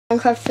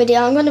Minecraft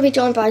video. I'm going to be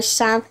joined by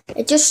Sam.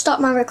 It just stopped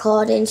my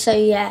recording, so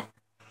yeah.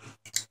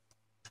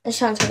 This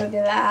sounds going to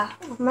be better.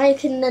 I'm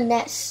making the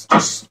nets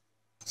just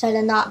so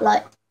they're not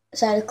like,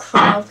 so the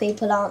crowd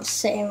people aren't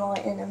sitting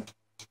right in them.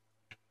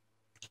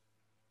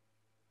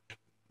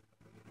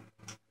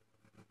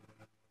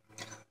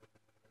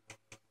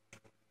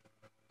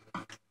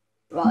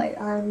 Right,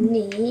 I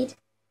need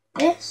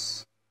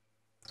this.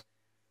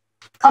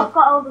 I've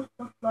got all the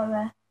stuff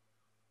for it.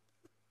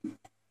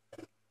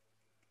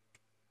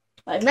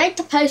 I made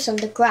the post on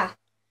the graph.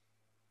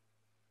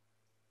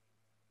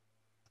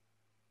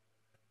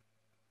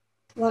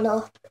 One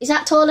up. Is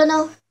that tall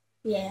enough?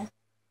 Yeah.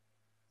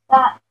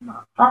 That's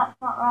not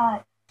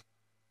right.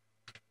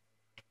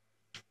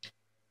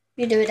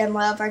 You do it then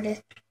while I've ready.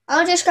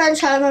 I'll just go and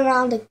turn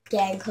around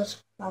again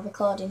because my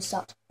recording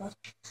stopped.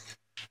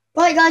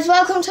 Right guys,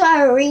 welcome to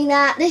our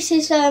arena. This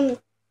is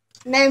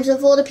names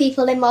of all the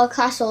people in my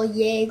class or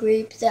year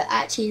group that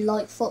actually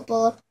like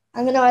football.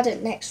 I'm going to add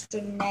an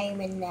extra name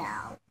in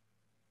now.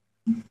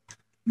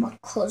 My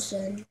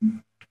cousin,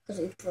 because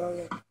he's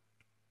brilliant.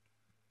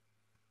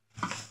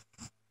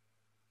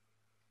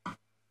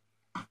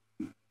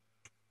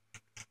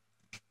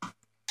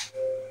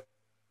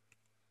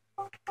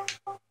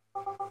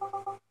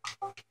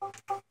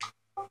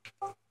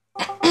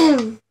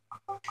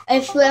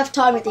 If we have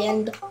time at the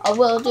end, I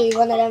will do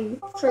one of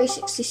them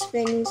 360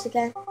 spins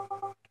again.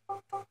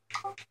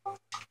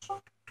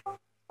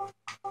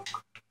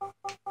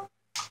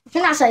 I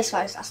think that's Ace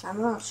Five last time,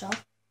 I'm not sure.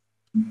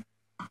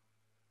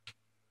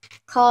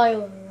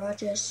 Kyle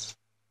Rogers.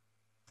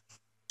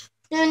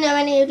 Don't know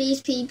any of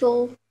these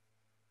people.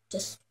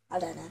 Just, I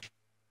don't know.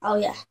 Oh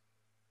yeah,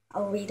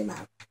 I'll read them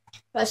out.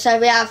 Right, so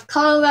we have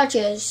Kyle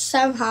Rogers,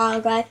 Sam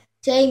Hargrave,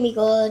 Jamie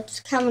Good,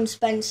 Cameron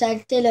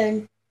Spencer,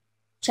 Dylan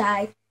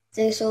Jay,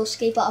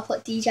 Zilski, but I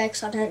put DJ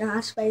because I don't know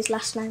how to spell his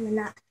last name and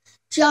that.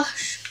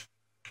 Josh,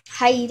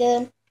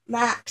 Hayden,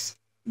 Max,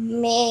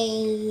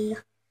 me,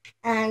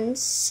 and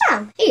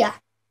Sam here.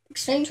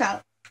 Extreme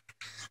Trout.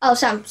 Oh,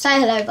 Sam, say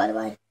hello by the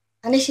way.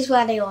 And this is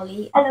where they all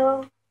eat.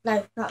 Hello.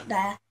 No, not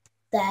there.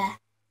 There.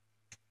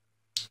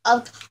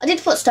 I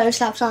did put stone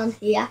slabs on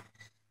here.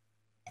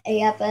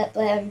 Yeah, but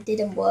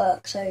didn't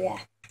work, so yeah.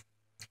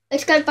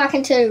 Let's go back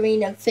into the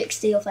arena and fix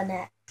the other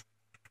net.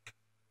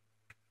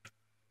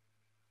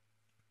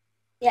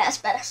 Yeah, that's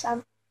better,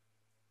 Sam.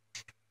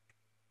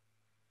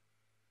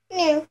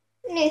 No.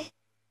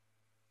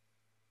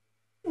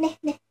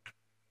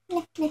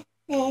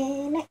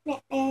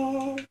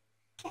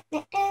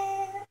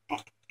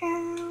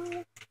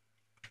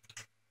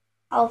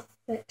 I'll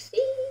fix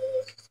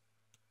these.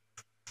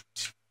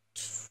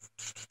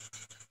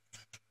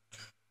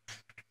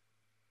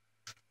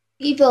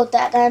 You build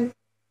that then.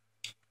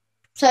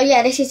 So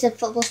yeah, this is a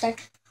football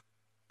stadium.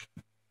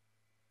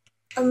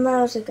 And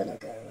where's it gonna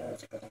go?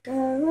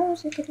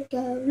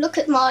 Look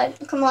at mine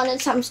and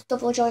Sam's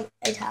double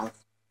jointed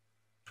house.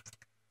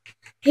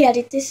 He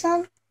added this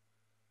on.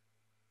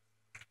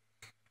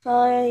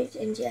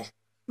 And yeah,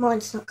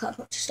 mine's not got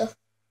much stuff.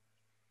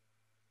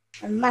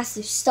 A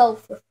massive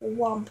sofa for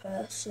one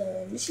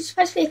person. This is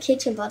supposed to be a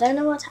kitchen, but I don't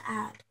know what to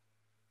add.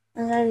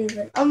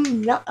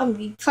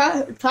 I'm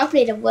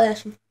probably the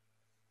worst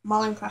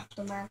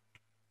Minecrafter, man.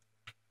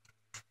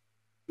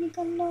 You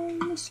can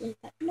only sleep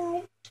at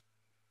night.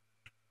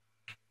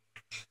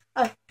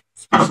 Oh,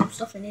 there's some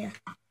stuff in here.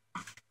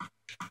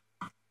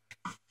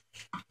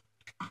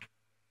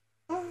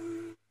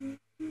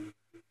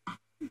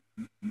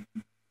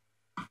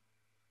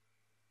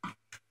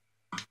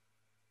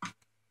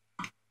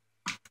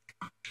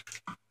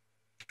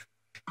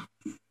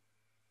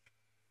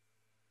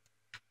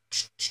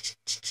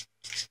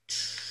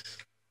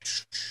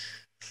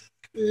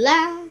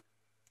 Lag.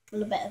 A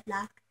little bit of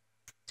lag.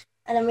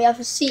 And then we have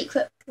a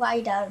secret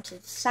way down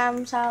to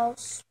Sam's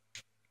house.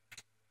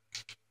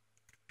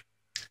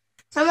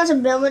 Sam has a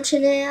village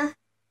in here.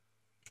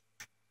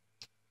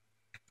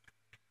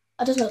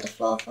 I just knocked the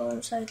floor for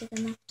him, so I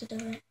didn't have to do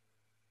it.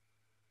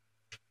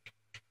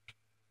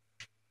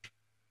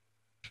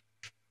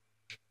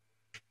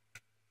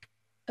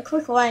 A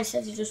quick way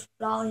instead of just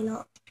flying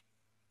up.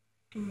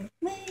 Come with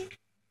me.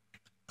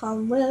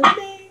 Come with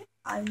me.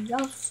 And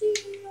you'll see.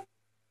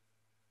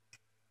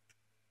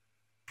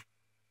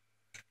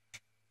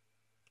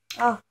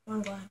 Oh,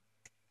 wrong way.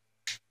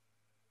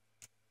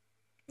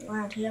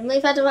 Right here,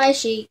 move out of the way,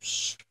 sheep.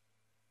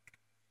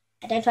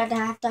 I don't want to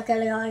have to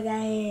kill you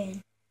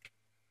again.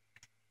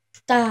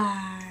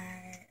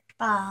 Die.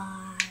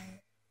 Bye.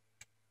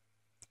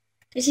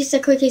 This is the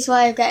quickest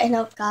way of getting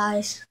up,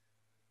 guys.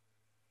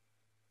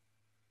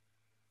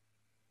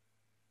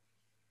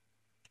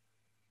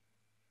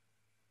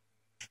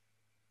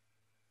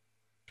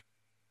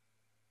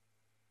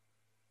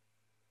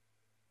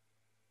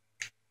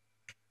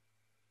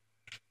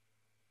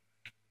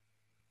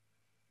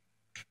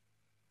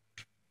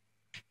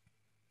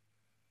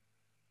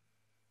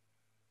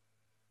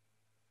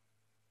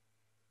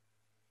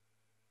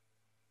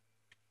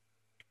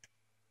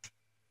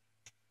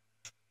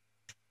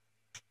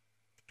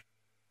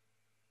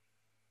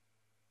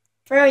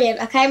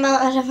 Brilliant. I came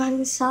out of the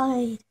wrong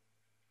side.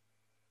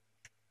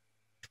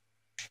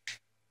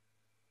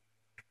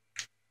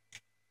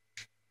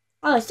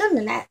 Oh, it's done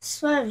the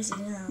nets. Where is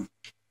he now?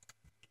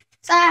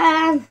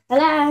 Sam!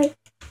 Hello?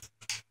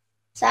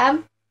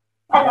 Sam?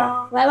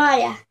 Hello. Where are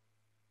you?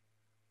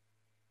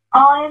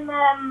 I'm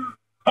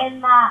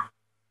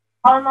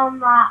on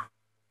that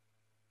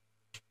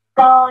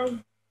guy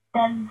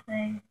then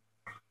thing.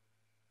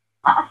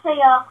 I see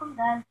you, I'll come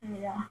down to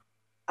you.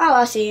 Oh,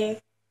 I see you.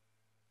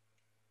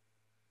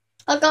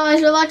 Oh,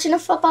 guys, we're watching a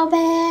football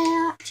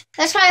match.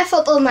 Let's play a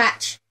football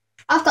match.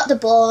 I've got the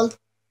ball.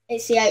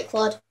 It's the 8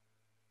 quad.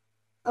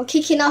 I'm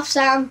kicking off,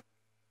 Sam.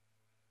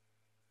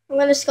 I'm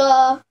going to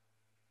score.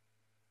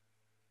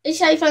 Did you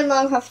say you play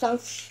Minecraft on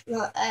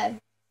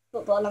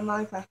football on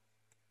Minecraft?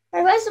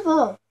 Hey, where's the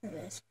ball? There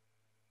it is.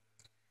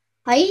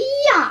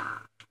 Hiya!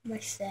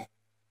 Missed it.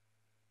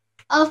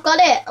 Oh, I've got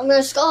it. I'm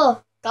going to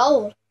score.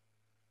 Goal.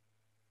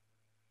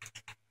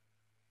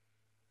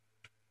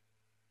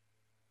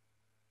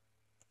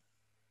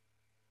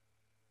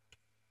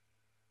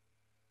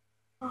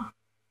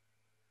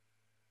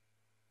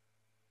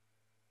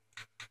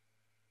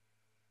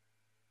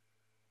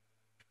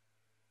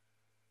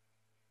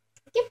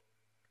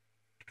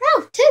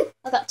 Oh, 2.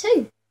 I got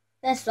 2.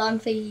 There's one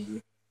for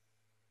you.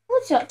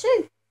 What's got 2?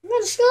 I'm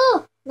going to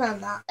score. No, I'm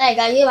not. There you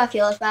go. You have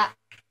yours back.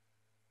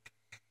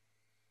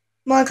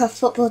 Minecraft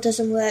football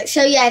doesn't work.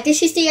 So, yeah,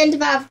 this is the end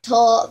of our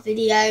tour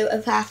video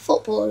of our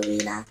football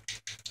arena.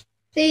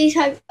 Please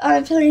hope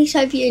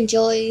you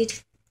enjoyed.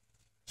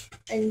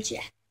 And,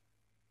 yeah.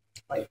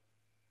 Wait.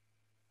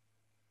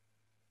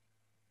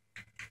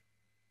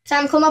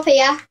 Sam, come up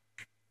here.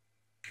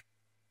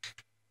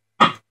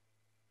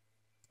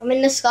 I'm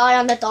in the sky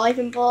on the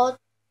diving board.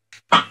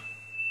 I'll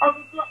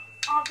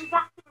be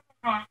back in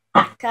a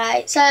minute.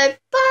 Okay, so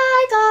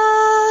bye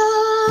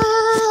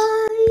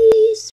guys.